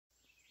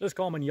This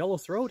common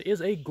yellowthroat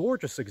is a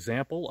gorgeous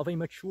example of a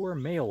mature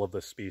male of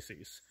this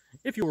species.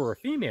 If you were a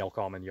female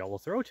common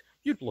yellowthroat,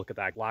 you'd look at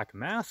that black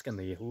mask and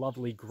the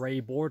lovely gray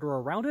border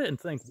around it and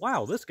think,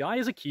 wow, this guy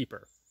is a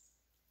keeper.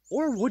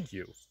 Or would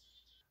you?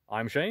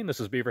 I'm Shane,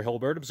 this is Beaver Hill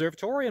Bird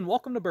Observatory, and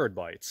welcome to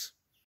BirdBytes.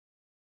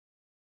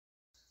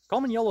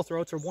 Common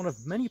yellowthroats are one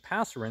of many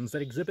passerines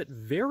that exhibit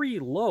very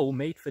low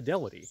mate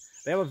fidelity.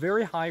 They have a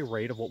very high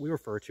rate of what we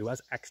refer to as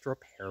extra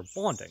pair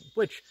bonding,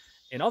 which,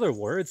 in other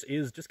words,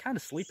 is just kind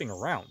of sleeping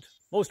around.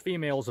 Most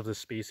females of this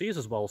species,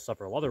 as well as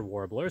several other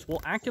warblers,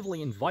 will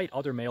actively invite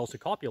other males to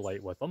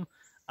copulate with them,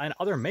 and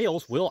other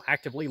males will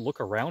actively look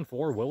around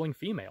for willing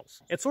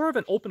females. It's sort of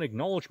an open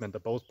acknowledgement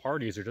that both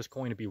parties are just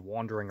going to be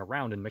wandering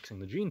around and mixing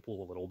the gene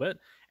pool a little bit,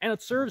 and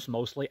it serves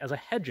mostly as a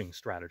hedging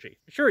strategy.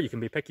 Sure, you can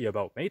be picky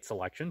about mate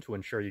selection to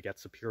ensure you get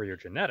superior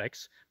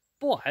genetics,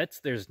 but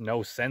there's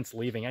no sense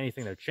leaving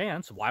anything to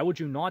chance. Why would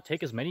you not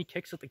take as many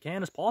kicks at the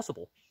can as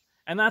possible?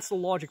 And that's the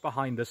logic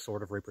behind this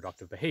sort of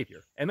reproductive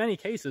behavior. In many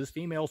cases,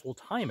 females will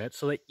time it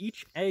so that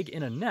each egg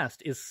in a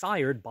nest is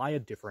sired by a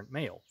different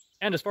male.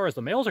 And as far as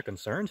the males are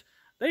concerned,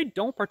 they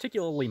don't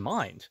particularly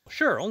mind.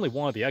 Sure, only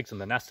one of the eggs in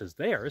the nest is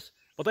theirs,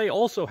 but they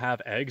also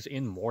have eggs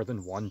in more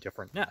than one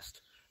different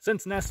nest.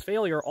 Since nest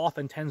failure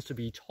often tends to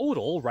be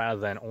total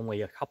rather than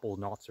only a couple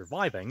not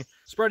surviving,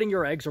 spreading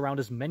your eggs around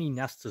as many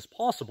nests as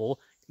possible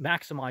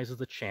maximizes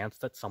the chance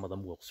that some of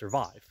them will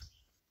survive.